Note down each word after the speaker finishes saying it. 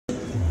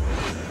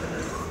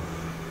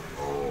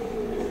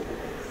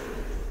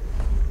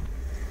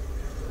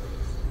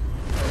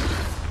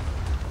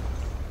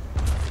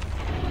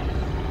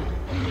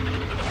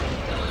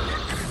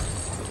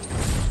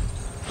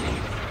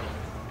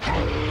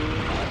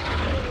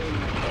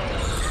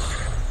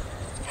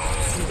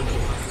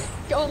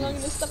so long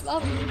in the step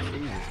last.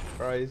 Jesus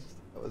Christ,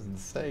 that was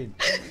insane.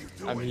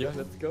 I'm here,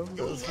 let's go.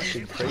 That was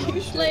fucking crazy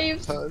shit.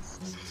 Slaves.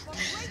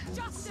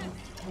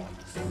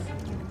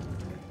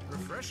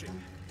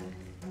 Refreshing.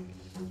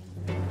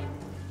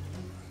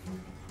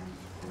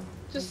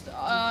 Just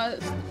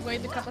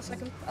wait a couple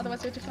seconds,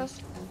 otherwise you're too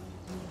fast.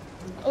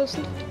 Oh,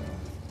 snap.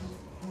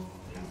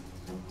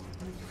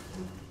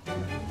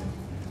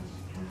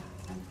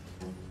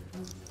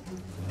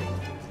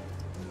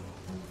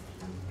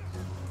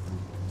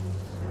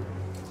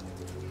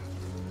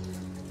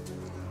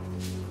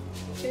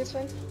 Okay, it's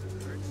fine.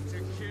 Urge to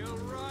kill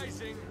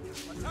rising.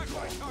 Attack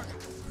my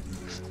target.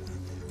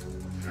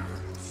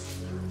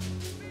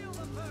 Feel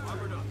the burn.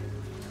 Armored up.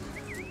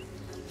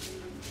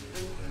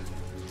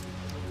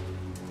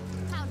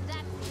 How'd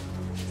that feel?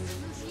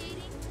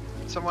 Excruciating?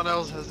 Someone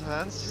else has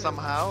hands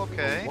somehow.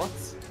 Okay. What?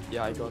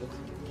 Yeah, I got it.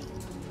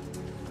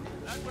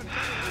 That went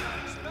better than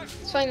I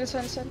expected. It's fine, it's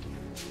fine, it's fine.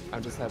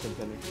 I'm just having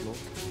panic smoke.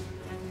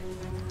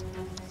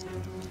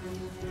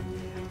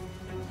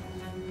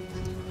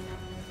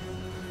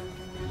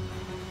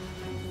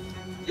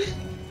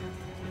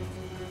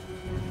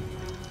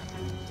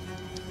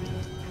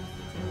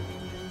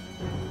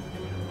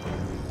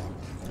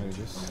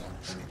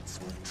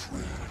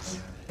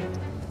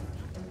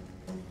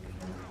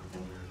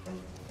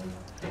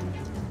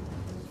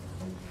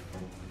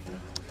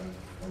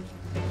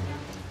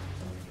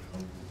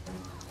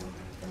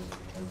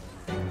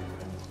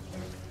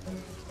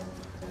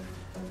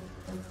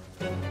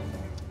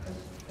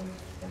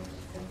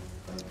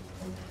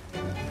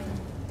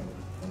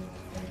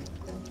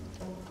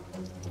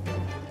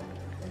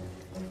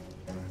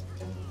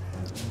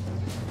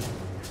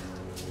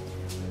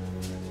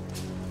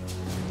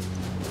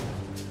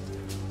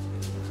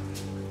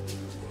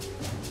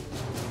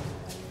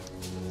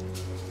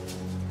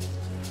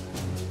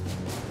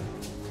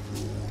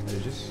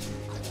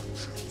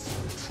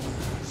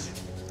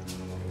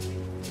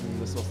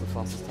 This was the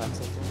fastest time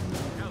so far.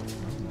 Health.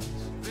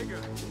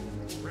 Vigor.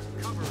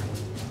 Recovery.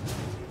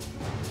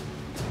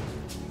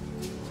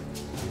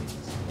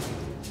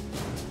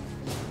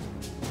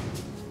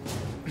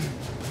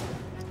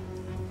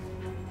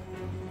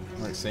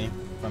 Like, see,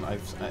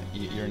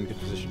 you're in good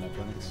position, I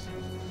promise.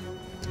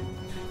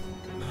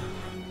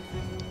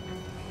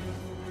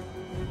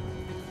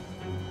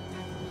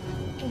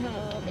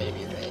 Oh,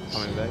 baby rage.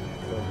 Coming back.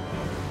 Go.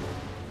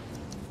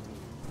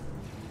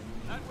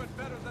 That went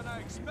better than I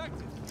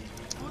expected.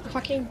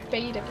 Fucking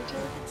bait every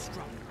time.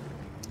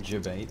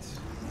 Jabate.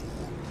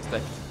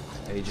 Stack.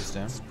 Aegis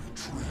down.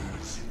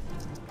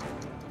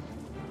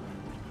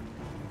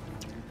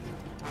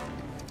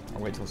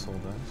 I'll wait till Soul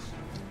dies.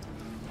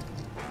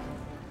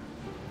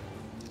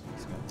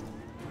 Let's go.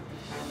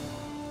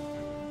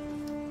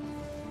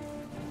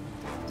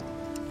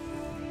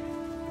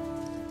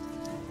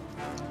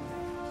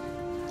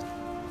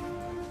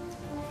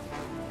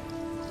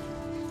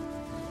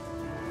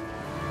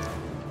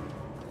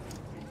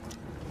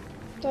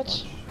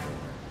 Dodge.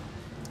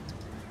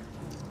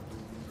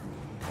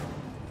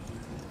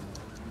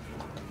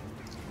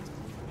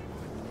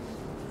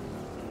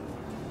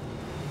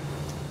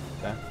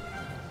 Okay.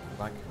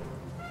 Back.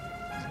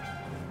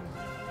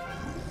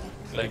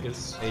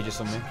 Aegis.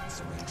 Aegis on me.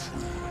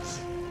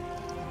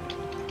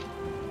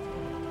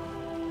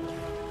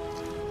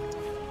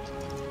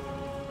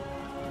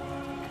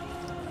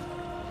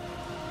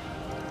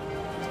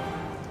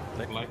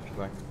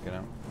 Back. Get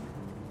out.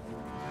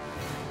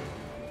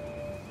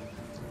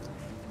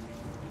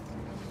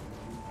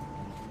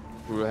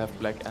 We will have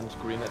black and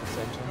green at the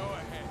same time. Go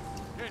ahead.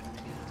 Hit.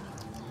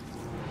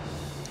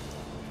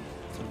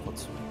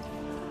 Teleports.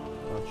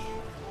 Dodge.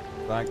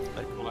 Back.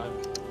 Black alive.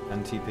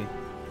 And TP.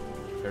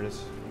 There it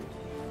is.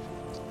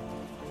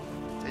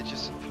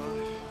 Aegis in 5.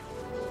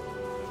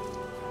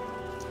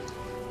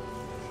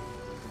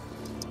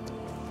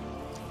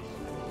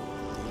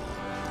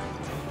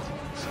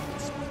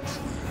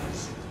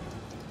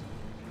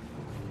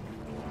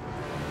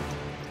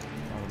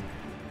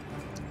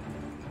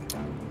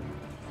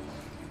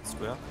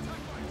 Square.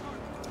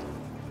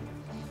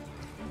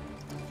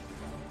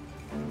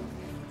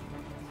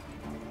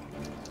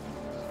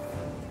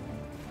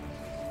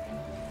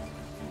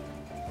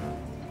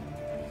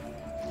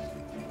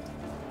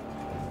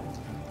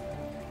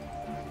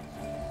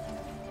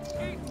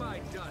 Eat my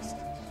dust.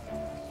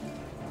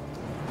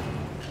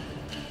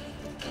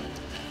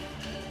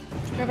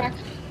 Go back.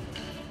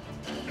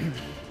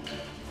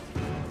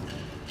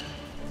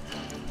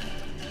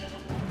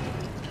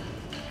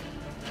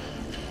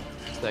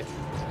 Stack.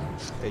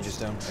 Aegis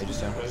down.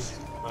 Aegis down.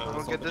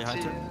 We'll get the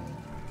behind T. him.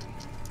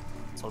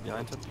 It's all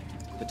behind him.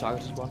 The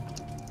target is one.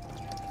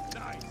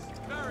 Nice.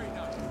 Very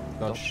nice.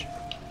 Dodge.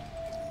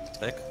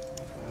 Stack.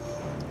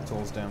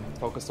 Soul's down.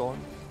 Focus on.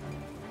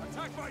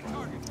 Attack my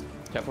target.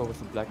 Careful with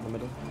the black in the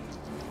middle.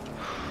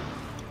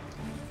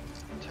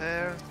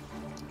 Tear.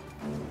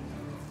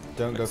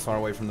 Don't go far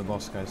away from the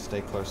boss, guys.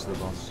 Stay close to the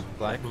boss.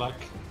 Black. Black.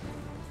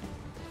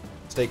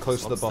 Stay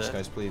close to the What's boss, that?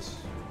 guys, please.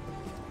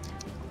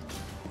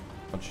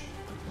 Dodge.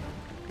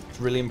 It's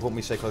really important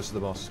we stay close to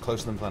the boss.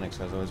 Closer than Planix,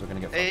 guys, otherwise we're gonna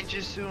get fucked.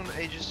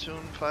 Aegis soon,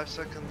 5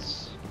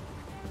 seconds.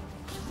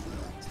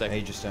 Stack.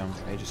 Aegis down,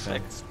 Aegis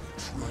down.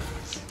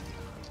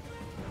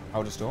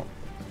 I'll just do it.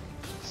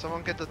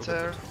 Someone get the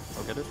tear.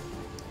 I'll get it.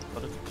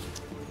 Got it.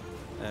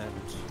 And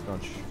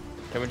Dodge.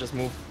 can we just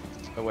move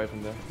away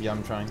from there? Yeah,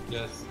 I'm trying.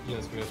 Yes, we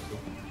have to.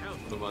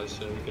 Otherwise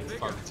we get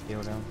fucked.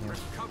 Heal down, heal.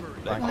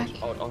 Black.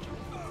 Black. Out.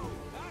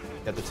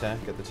 Get the tear,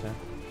 get the tear.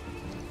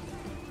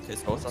 Okay,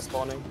 ghosts are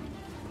spawning.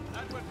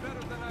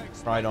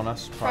 Pride on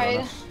us, pride on Pride.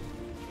 us.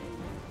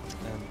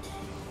 And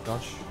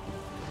dodge.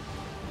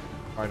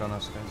 Pride on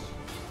us, guys.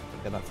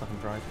 Get that fucking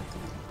pride.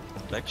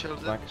 Black. Chill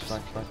Black,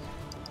 black, black.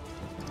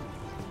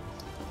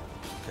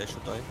 Okay,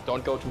 should I?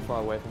 Don't go too far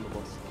away from the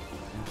boss.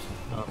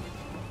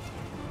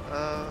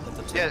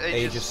 Yeah,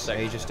 Aegis,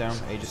 Aegis down,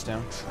 Aegis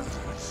down.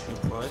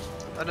 Pride.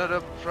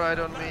 Another pride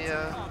on me.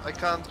 I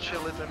can't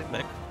chill it anymore.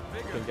 Black.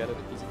 You can get it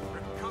easy.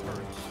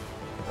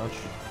 Dodge.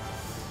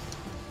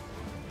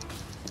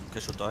 Okay,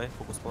 should die.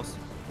 Focus boss.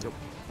 Yep.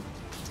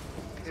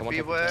 Okay, Someone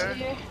take the beware.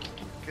 Here.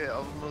 Okay,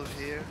 I'll move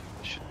here.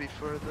 I should be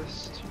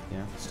furthest.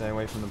 Yeah, stay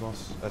away from the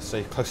boss.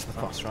 Stay close to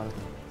the boss, rather.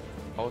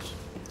 Out.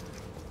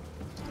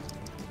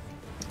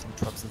 Some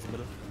traps in the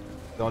middle.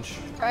 Dodge.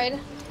 Pride.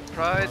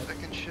 Pride, I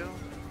can chill.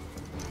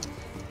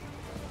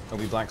 It'll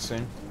be black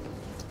soon.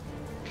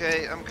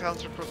 Okay, I'm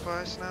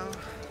counter-clockwise now.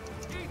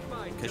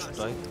 Okay, should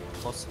die.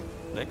 Boss.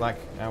 Black. Black,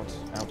 out,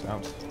 out,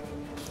 out.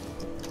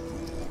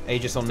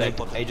 Aegis on me,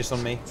 Teapot. Aegis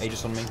on me,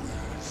 Aegis on me.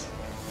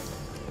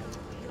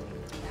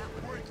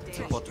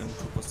 Teapot in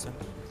 2%.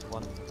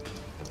 1.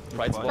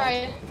 Right Pride.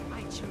 Pride.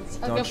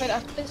 I'll go Dodge. for it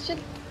after this shit.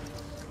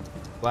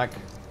 Black,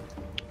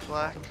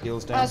 Black.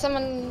 heals down.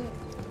 Someone.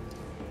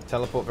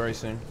 Teleport very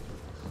soon.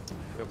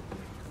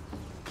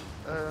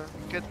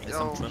 Get. Okay,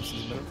 some Oh, traps in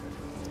the middle.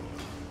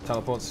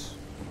 Teleports.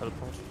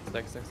 Teleport.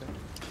 Stack.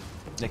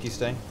 Nikki,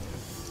 stay.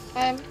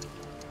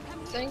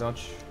 Thing.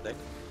 Dodge. Black.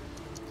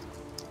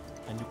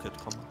 And you could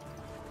come.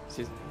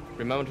 See,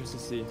 remember to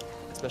CC,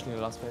 especially in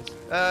the last phase.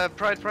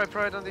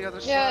 pride on the other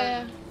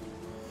Yeah,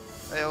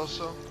 side. I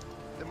also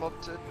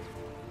emoted.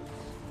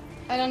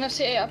 I don't have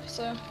CA up,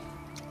 so.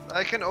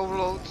 I can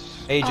overload.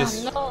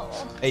 Aegis. Oh,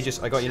 no.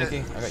 Aegis, I got you, Shit.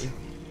 Nikki. I got you.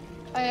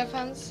 I have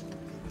hands.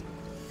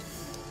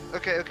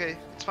 Okay,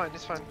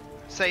 it's fine.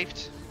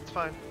 Saved. It's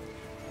fine.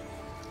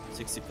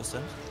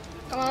 60%.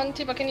 Come on,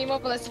 Teapot, can you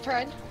mobilize the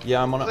Pride?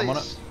 Yeah, I'm on it, I'm on it.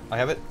 Please. I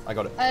have it. I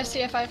got it. I have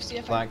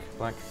CF5. Black,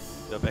 black.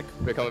 We're back.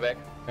 We're coming back.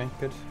 Okay,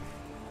 good.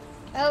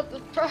 Help the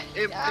Pride.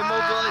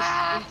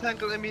 Immobilize.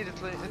 Entangle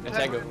immediately.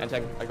 Entangle.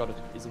 I got it.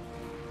 Easy.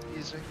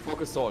 Easy.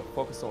 Focus sword.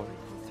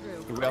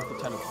 We have the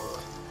teleport.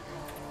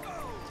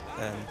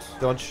 And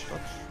Dodge.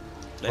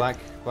 Black,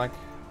 black.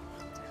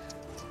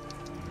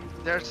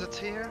 There's a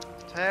tear.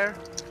 Tear.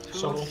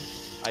 Shovel.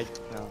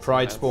 no.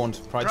 Pride spawned.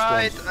 Pride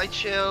Pride. spawned. I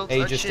chilled.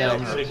 Aegis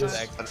down.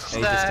 Aegis.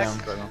 Aegis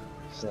down.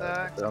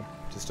 Stack.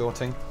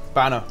 Distorting.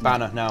 Banner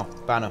now.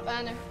 Banner.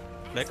 Banner.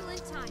 Black.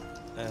 Excellent time.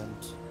 And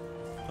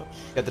touch.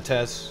 Get the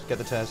tears. Get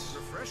the tears.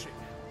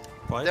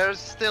 Pride. There's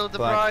still the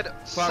Black. bride.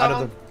 Out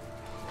Someone. of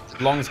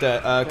the. Long's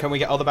dead. Can we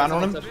get other banner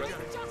on him?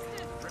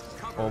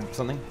 Or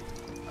something?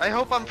 I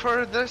hope I'm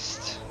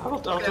furthest. I'll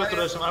try to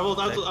rush him. I will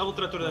try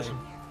to rush him.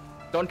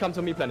 Don't come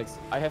to me, Planix.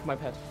 I have my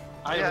pet.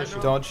 I Yeah, rush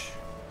him. Dodge.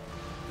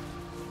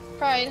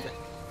 Pride.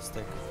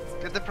 Stack.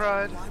 Get the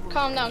pride.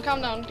 Calm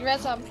down.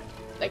 Res up.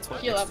 Like,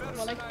 heal up.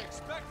 More like.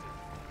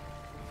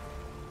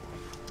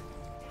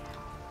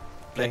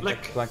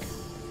 Black. Black.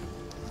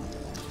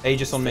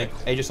 Aegis on me.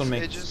 Aegis on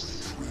me.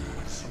 Aegis.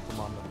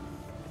 Commander.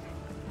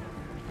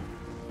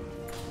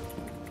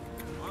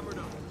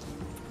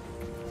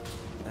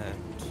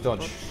 And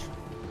Dodge.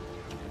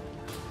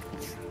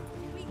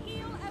 We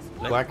heal as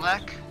one. Black.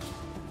 Black.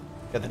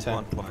 Get the and 10.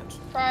 1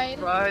 point. Pride.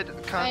 Pride. I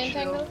Can't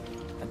chill. entangle.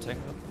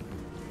 Entangle.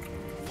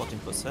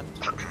 14%.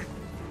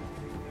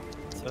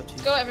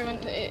 30. Go everyone.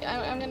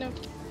 I'm gonna.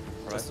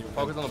 Alright,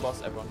 focus on the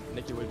boss, everyone.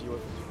 Nikki will deal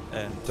with it.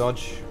 And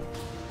Dodge.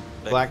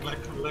 Black. Black.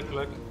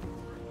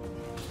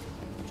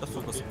 just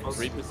focus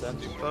on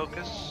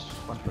Focus.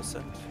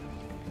 1%.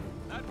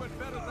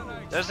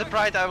 There's the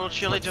pride. I will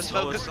chill it. Focus Just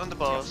forward. focus on the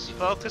boss.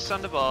 Focus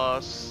on the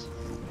boss.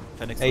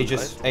 Panics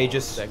Aegis. will kite.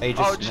 Aegis. Aegis.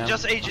 Oh, now.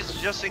 just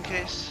Aegis, just in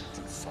case.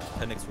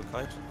 Panics will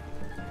kite.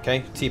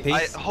 Okay, TP.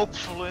 I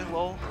hopefully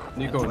lol.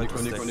 Nico, try to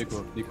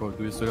stack.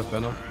 do you still have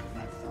banner?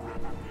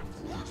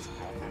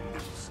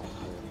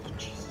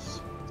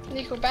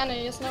 Nico banner,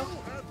 yes, no?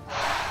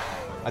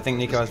 I think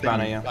Nico has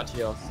banner, yeah. Can't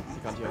heal us. He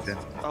can't heal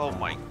us. Oh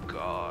my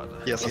god.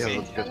 Yes, Okay.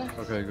 Banner.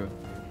 Okay, good.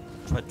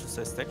 Try to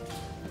stay stacked.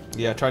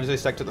 Yeah, try to stay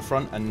stacked at the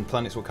front and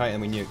planets will kite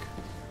and we nuke.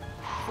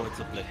 Avoid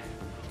the black.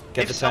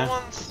 Get If the 10.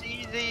 someone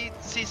see the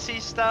CC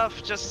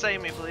stuff, just say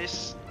me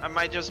please. I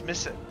might just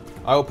miss it.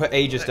 I will put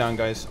Aegis down,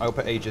 guys. I will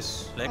put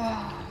Aegis.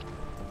 Black.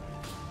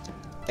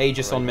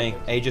 Aegis on me.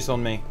 Aegis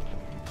on me.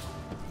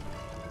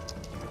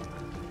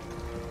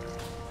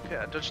 Okay,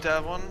 I dodged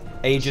that one.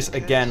 Aegis Just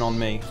in again case. on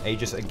me.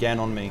 Aegis again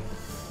on me.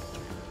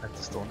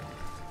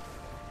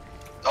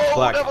 Oh,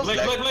 Black. that was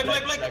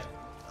Black.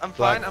 I'm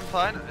Black.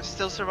 fine. I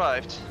still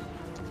survived.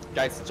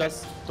 Guys,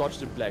 just dodge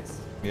the blacks.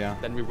 Yeah.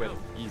 Then we win.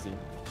 Easy.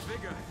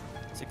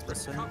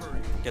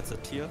 6% gets a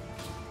tier.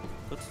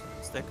 Good.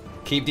 Stack.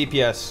 Keep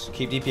DPS.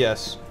 Keep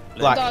DPS.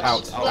 Black, Dodge,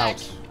 out, black,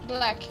 out.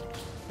 black.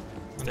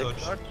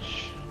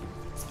 Dodge.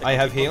 I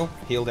have heal.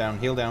 Heal down,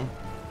 heal down.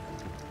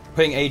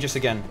 Putting Aegis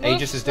again. Move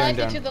Aegis is doing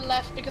slightly down. to the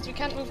left because we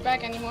can't move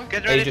back anymore.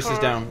 Get ready Aegis for is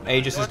down.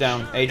 Aegis is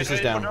down. dodge. Aegis Get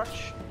is ready for down.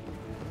 dodge.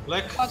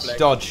 Black. Dodge.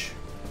 Dodge.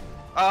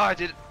 Oh, I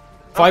did.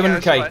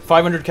 500k.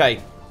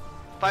 500k.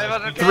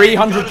 500k.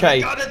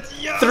 300k. Got it!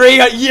 Yeah!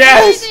 300.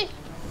 Yes. Easy.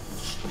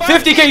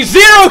 50k.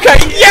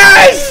 0k.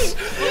 Yes.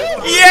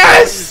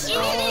 Yes.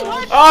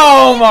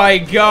 Oh my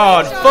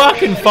god.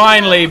 Fucking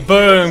finally.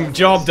 Boom.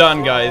 Job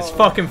done, guys.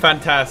 Fucking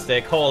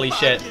fantastic. Holy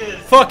shit.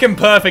 Fucking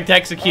perfect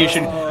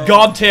execution.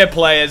 God tier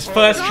players.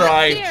 First God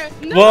try.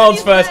 tier. World's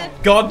Nobody's first. dead.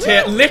 God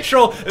tier.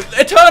 Literal.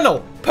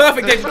 Eternal.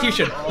 Perfect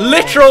execution.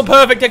 Literal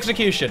perfect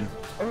execution.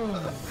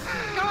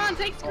 Come on,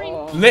 take screen.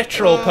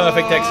 Literal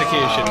perfect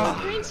execution.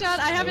 Screenshot.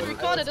 I have it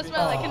recorded as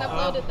well. I can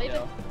upload it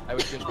later. I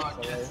was good.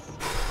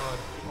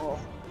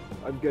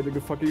 I'm getting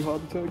a fucking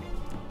heart attack.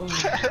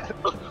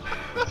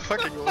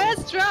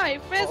 First try.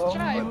 First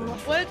try.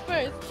 World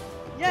first.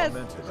 Yes.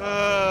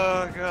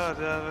 Oh god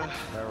damn it.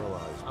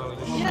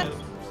 Oh, Yes.